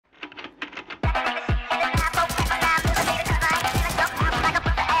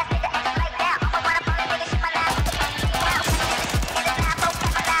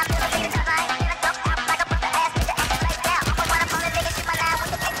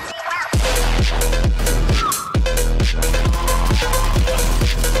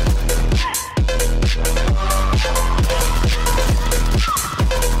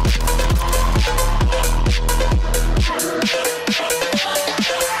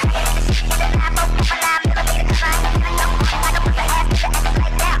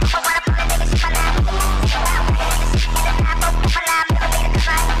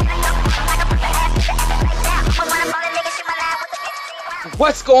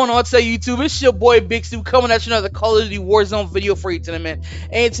What's going on today, YouTube? It's your boy Big Stu coming at you another Call of Duty Warzone video for you today, man.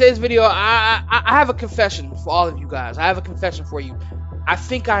 And in today's video, I have a confession for all of you guys. I have a confession for you. I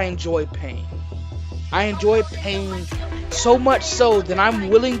think I enjoy pain. I enjoy pain so much so that I'm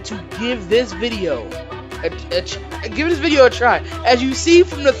willing to give this video a try. As you see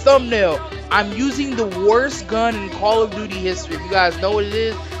from the thumbnail, I'm using the worst gun in Call of Duty history. If you guys know what it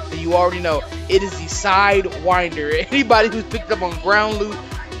is, then you already know. It is the sidewinder. Anybody who's picked up on ground loot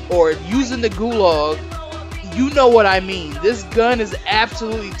or using the gulag, you know what I mean. This gun is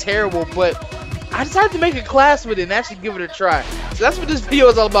absolutely terrible, but I decided to make a class with it and actually give it a try. So that's what this video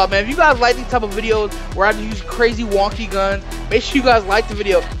is all about, man. If you guys like these type of videos where I use crazy wonky guns, make sure you guys like the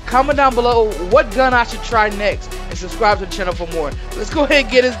video. Comment down below what gun I should try next and subscribe to the channel for more. Let's go ahead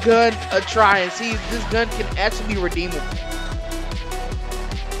and get this gun a try and see if this gun can actually be redeemable.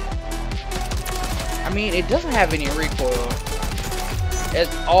 I mean, it doesn't have any recoil.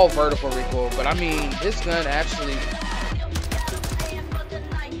 It's all vertical recoil, but I mean, this gun actually...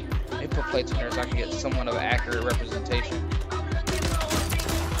 Let me put plates in there so I can get somewhat of an accurate representation.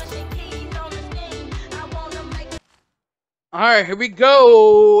 Alright, here we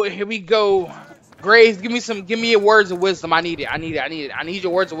go. Here we go. Graves, give me your words of wisdom. I need it. I need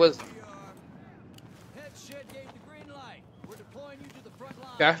your words of wisdom.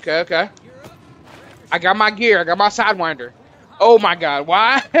 Okay. I got my gear. I got my sidewinder. Oh my god,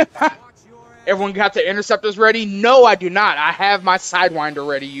 why? Everyone got the interceptors ready? No, I do not. I have my sidewinder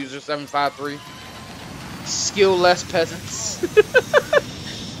ready, user 753. Skill-less peasants.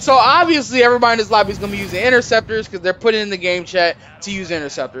 So obviously everybody in this lobby is going to be using interceptors because they're putting in the game chat to use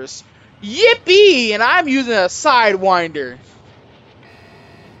interceptors. Yippee! And I'm using a sidewinder.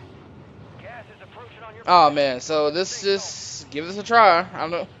 Oh man, so give this a try. I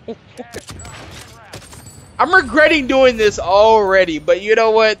don't know. I'm regretting doing this already, but you know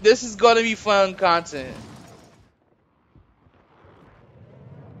what? This is going to be fun content.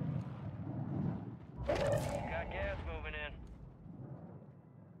 Got gas moving in.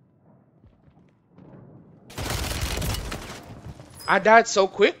 I died so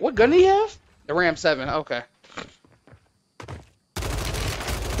quick. What gun do you have? The Ram 7. Okay.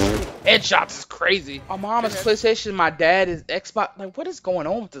 Headshots is crazy. My mom is PlayStation. My dad is Xbox. Like, what is going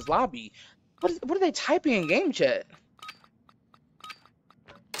on with this lobby? What are they typing in game chat?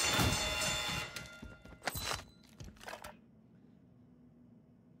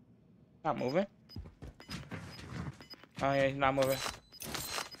 Not moving. Oh yeah, he's not moving.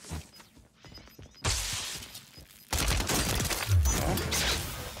 Oh.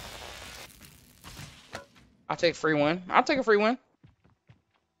 I'll take a free win. I'll take a free win.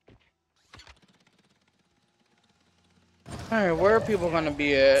 Alright, where are people gonna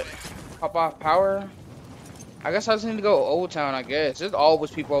be at? Pop off power. I guess I just need to go Old Town, I guess. There's always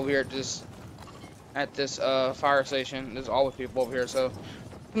people over here at this fire station. There's always people over here, so I'm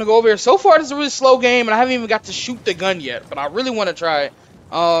gonna go over here. So far this is a really slow game and I haven't even got to shoot the gun yet, but I really want to try it.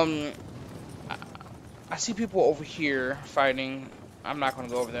 I see people over here fighting. I'm not gonna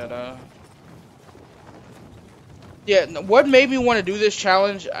go over there though. Yeah, what made me want to do this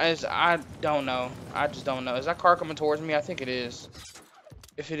challenge is I don't know. I just don't know. Is that car coming towards me? I think it is.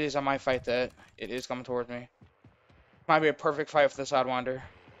 If it is, I might fight that. It is coming towards me. Might be a perfect fight for the sidewinder.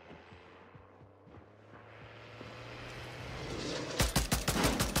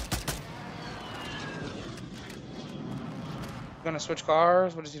 Gonna switch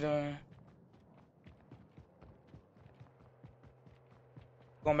cars? What is he doing?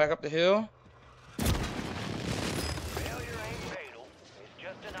 Going back up the hill? Failure ain't fatal. It's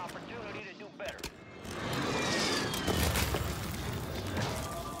just an opportunity to do better.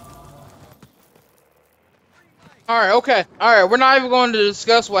 Alright, okay. Alright, we're not even going to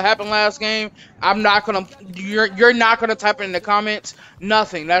discuss what happened last game. I'm not gonna you're not gonna type it in the comments.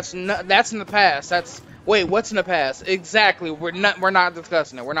 Nothing. That's in the past. Wait, what's in the past? Exactly. We're not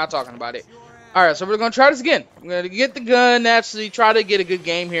discussing it. We're not talking about it. Alright, so we're gonna try this again. We're gonna get the gun, actually try to get a good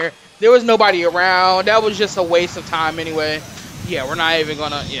game here. There was nobody around. That was just a waste of time anyway. Yeah, we're not even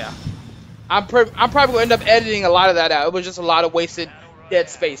gonna I'm probably gonna end up editing a lot of that out. It was just a lot of wasted dead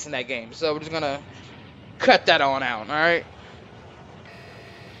space in that game. So we're just gonna cut that on out, alright?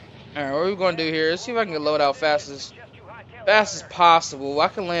 Alright, what are we gonna do here? Let's see if I can get load out fast as possible. I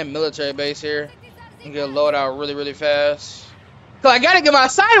can land military base here and get a load out really, really fast. Cause I gotta get my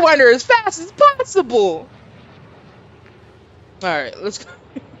sidewinder as fast as possible. Alright, let's go.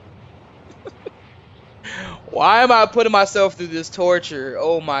 Why am I putting myself through this torture?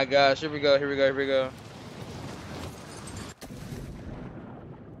 Oh my gosh, here we go.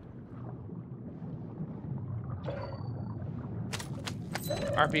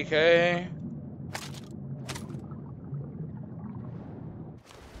 RPK.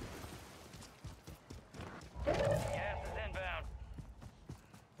 Gas is inbound.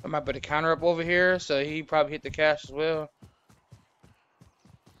 I might put a counter up over here, so he probably hit the cash as well.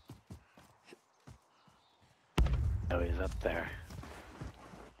 Oh, he's up there.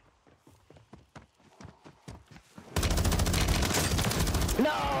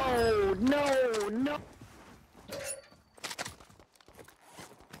 No! No! No!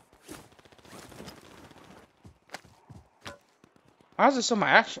 Why is there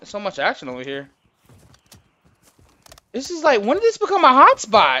so much action over here? This is like, when did this become a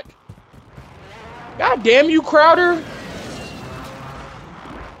hotspot? God damn you, Crowder.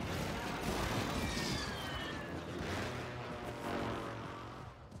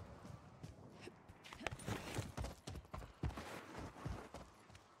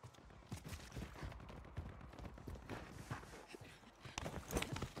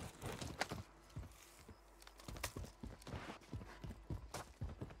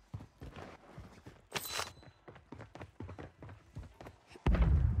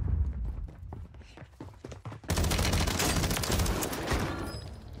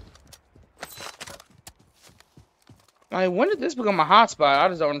 Like, when did this become a hotspot? I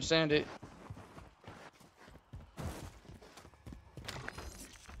just don't understand it.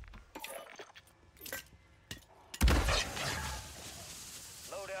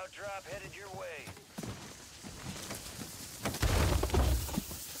 Loadout drop headed your way.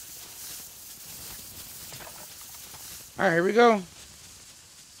 Alright, here we go.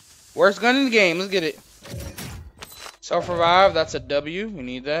 Worst gun in the game. Let's get it. Self-revive. That's a W. We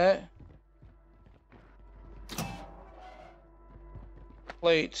need that.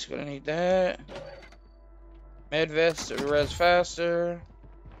 Plates. Gonna need that. Med vest to res faster.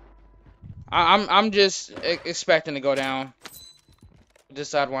 I'm just expecting to go down.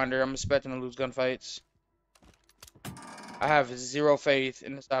 This sidewinder. I'm expecting to lose gunfights. I have zero faith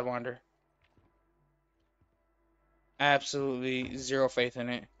in the sidewinder. Absolutely zero faith in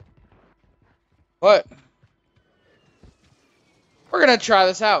it. But we're gonna try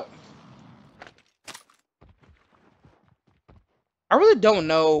this out. I really don't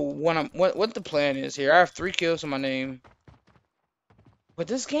know what the plan is here. I have 3 kills in my name, but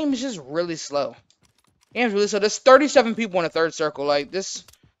this game is just really slow. Game's really slow. There's 37 people in the third circle. Like, this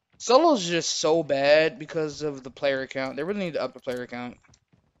solo's just so bad because of the player count. They really need to up the player count.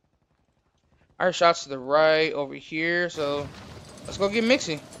 Alright, shots to the right over here. So let's go get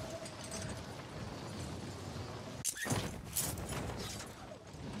Mixie.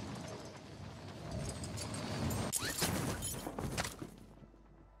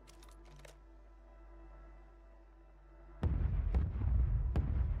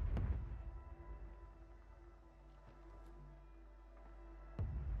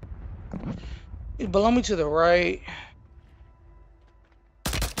 He's below me to the right.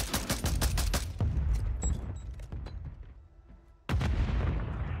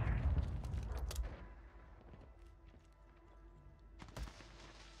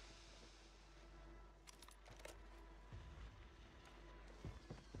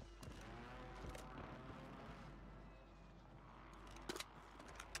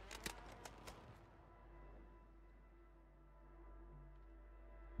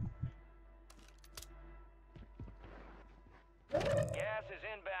 Gas is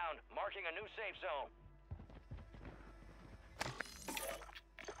inbound, marking a new safe zone.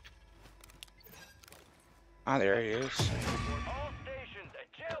 Ah, there he is. All stations, a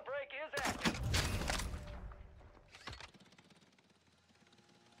jailbreak is active.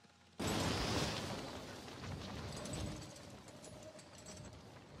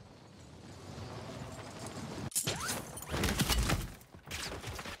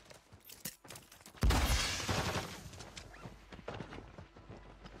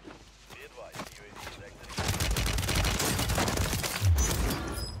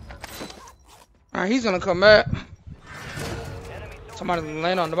 Alright, he's gonna come back. Somebody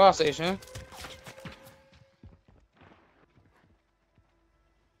land on the boss station.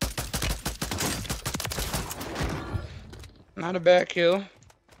 Not a bad kill.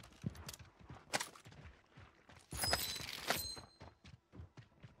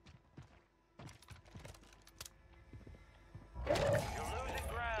 You're losing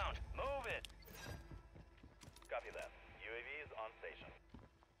ground. Move it. Copy that. UAV is on station.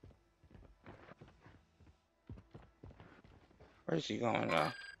 Where's he going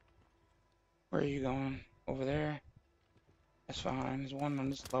now? Where are you going? Over there? That's fine. There's one on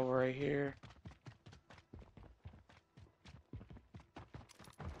this level right here.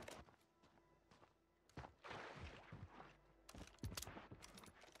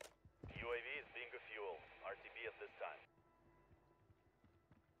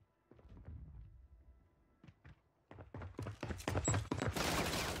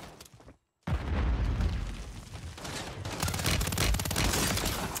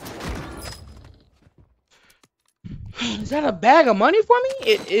 Is that a bag of money for me?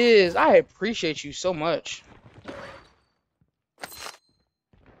 It is. I appreciate you so much.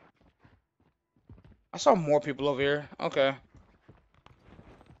 I saw more people over here. Okay.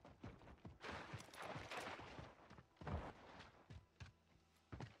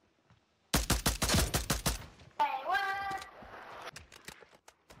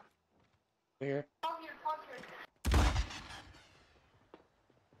 Here.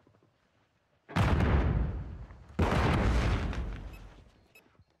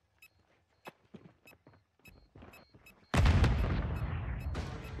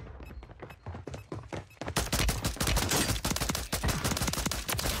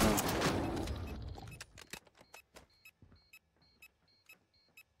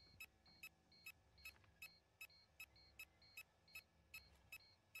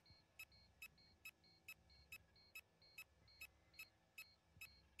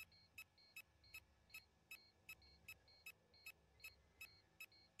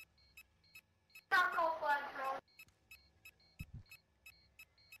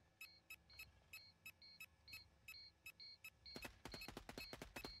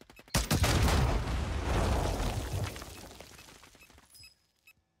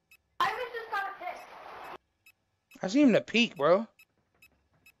 I seen him to peek, bro.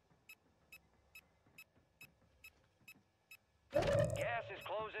 Gas is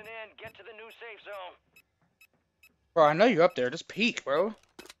closing in. Get to the new safe zone. Bro, I know you're up there. Just peek, bro.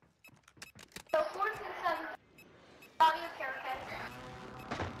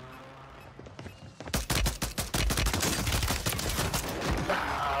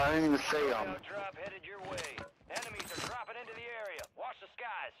 I didn't even say Drop headed your way. Enemies are dropping into the area. Watch the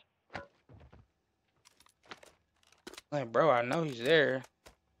skies. Like, bro, I know he's there.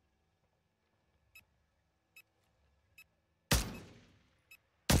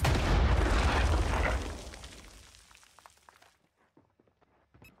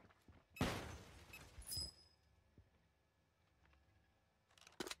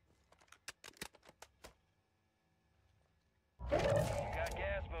 You got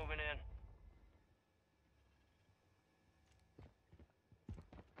gas moving in.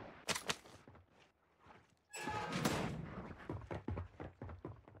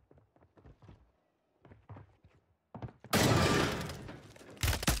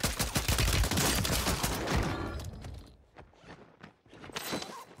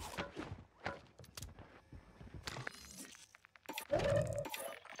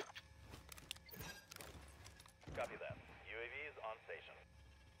 Copy that. UAV is on station.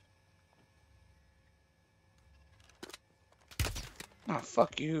 Oh,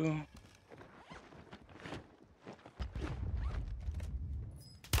 fuck you.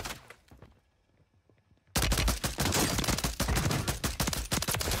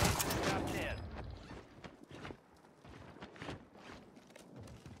 Top 10.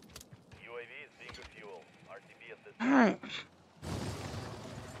 UAV is being refueled. RTB assistance. Alright.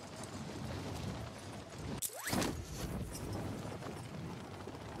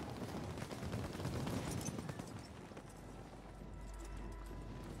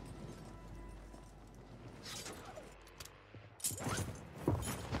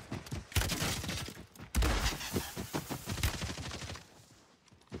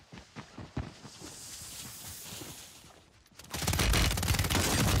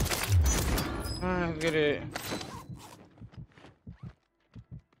 Alright, get it.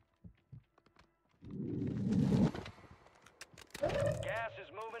 Gas is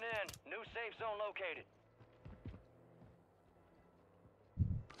moving in. New safe zone located.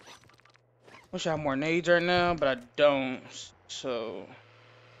 Wish I had more nades right now, but I don't. So.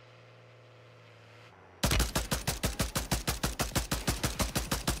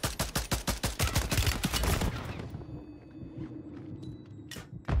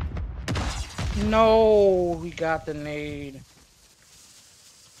 No, we got the nade.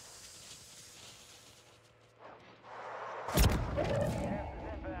 Gas is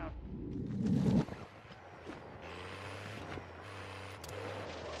inbound.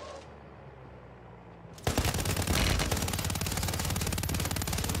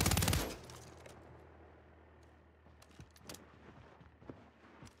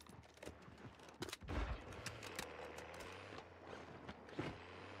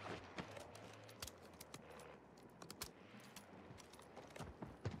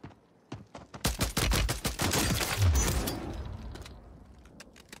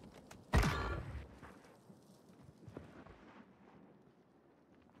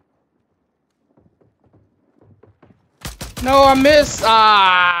 No, I missed.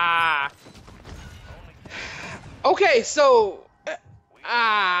 Ah. Okay, so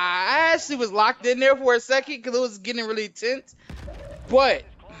I actually was locked in there for a second because it was getting really tense. But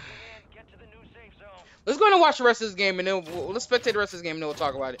let's go and watch the rest of this game, and then let's spectate the rest of this game, and then we'll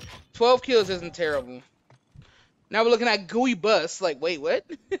talk about it. 12 kills isn't terrible. Now we're looking at Gooey Bus. Like, wait, what?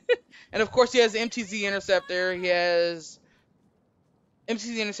 And of course, he has the MTZ interceptor. He has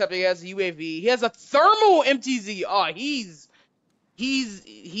MTZ interceptor. He has the UAV. He has a thermal MTZ. Oh, he's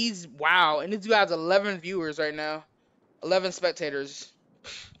wow. And this dude has 11 viewers right now, 11 spectators,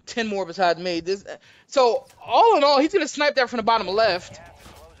 10 more besides me. So all in all, he's gonna snipe that from the bottom left,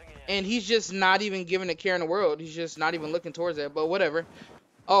 and he's just not even giving a care in the world. He's just not even looking towards it. But whatever.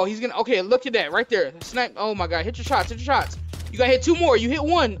 Oh, he's gonna. Okay, look at that right there. Snipe. Oh my God, hit your shots. Hit your shots. You gotta hit 2 more. You hit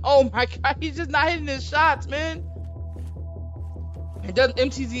 1. Oh my God, he's just not hitting his shots, man. It doesn't.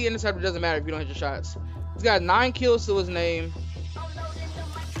 MTZ interceptor doesn't matter if you don't hit your shots. He's got 9 kills to his name.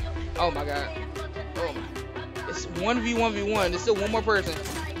 Oh my God. Oh my. It's 1v1v1. There's still 1 more person.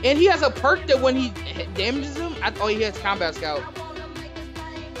 And he has a perk that when he damages him, oh, he has combat scout.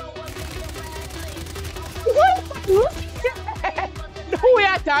 What? No way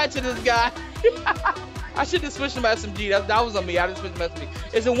I died to this guy. I should have switched him to SMG. That was on me. I didn't switch him to SMG.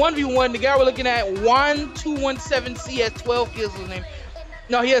 It's a 1v1. The guy we're looking at, 1217C, has 12 kills to his name.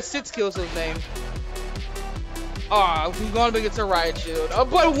 No, he has 6 kills to his name. Oh, he's going to get a riot shield.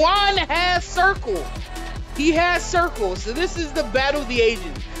 But Juan has circle. He has circle. So this is the battle of the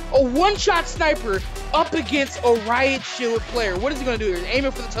ages. A one-shot sniper up against a riot shield player. What is he going to do? He's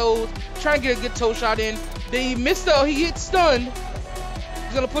aiming for the toes, trying to get a good toe shot in. Then he missed though. He gets stunned.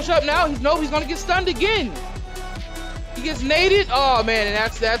 He's going to push up now. He's going to get stunned again. He gets naded. Oh, man, and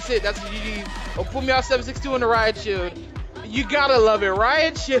that's it. That's GG. Oh, put me out 762 in the riot shield. You got to love it.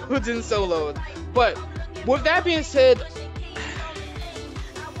 Riot shields and solos. But with that being said,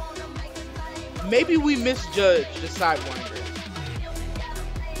 maybe we misjudged the sidewinder.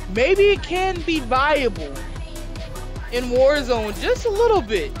 Maybe it can be viable in Warzone just a little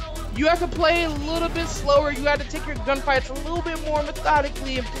bit. You have to play a little bit slower. You have to take your gunfights a little bit more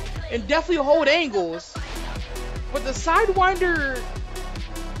methodically and definitely hold angles. But the sidewinder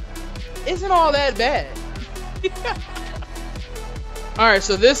isn't all that bad. Alright,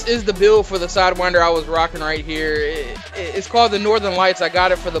 so this is the build for the sidewinder I was rocking right here. It's called the Northern Lights. I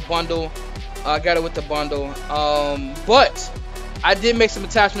got it for the bundle. I got it with the bundle. But I did make some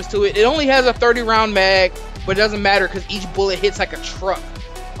attachments to it. It only has a 30-round mag, but it doesn't matter because each bullet hits like a truck.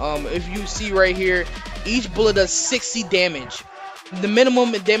 If you see right here, each bullet does 60 damage. The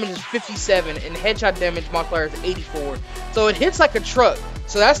minimum damage is 57, and headshot damage multiplier is 84. So it hits like a truck.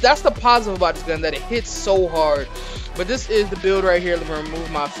 So that's the positive about this gun, that it hits so hard. But this is the build right here. Let me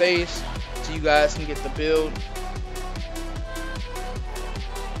remove my face so you guys can get the build.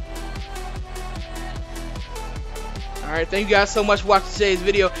 Alright, thank you guys so much for watching today's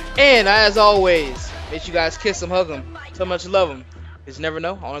video. And as always, make sure you guys kiss them, hug them. So much love them. Because you never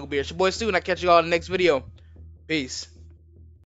know. I want to be your boy Stu, and I'll catch you all in the next video. Peace.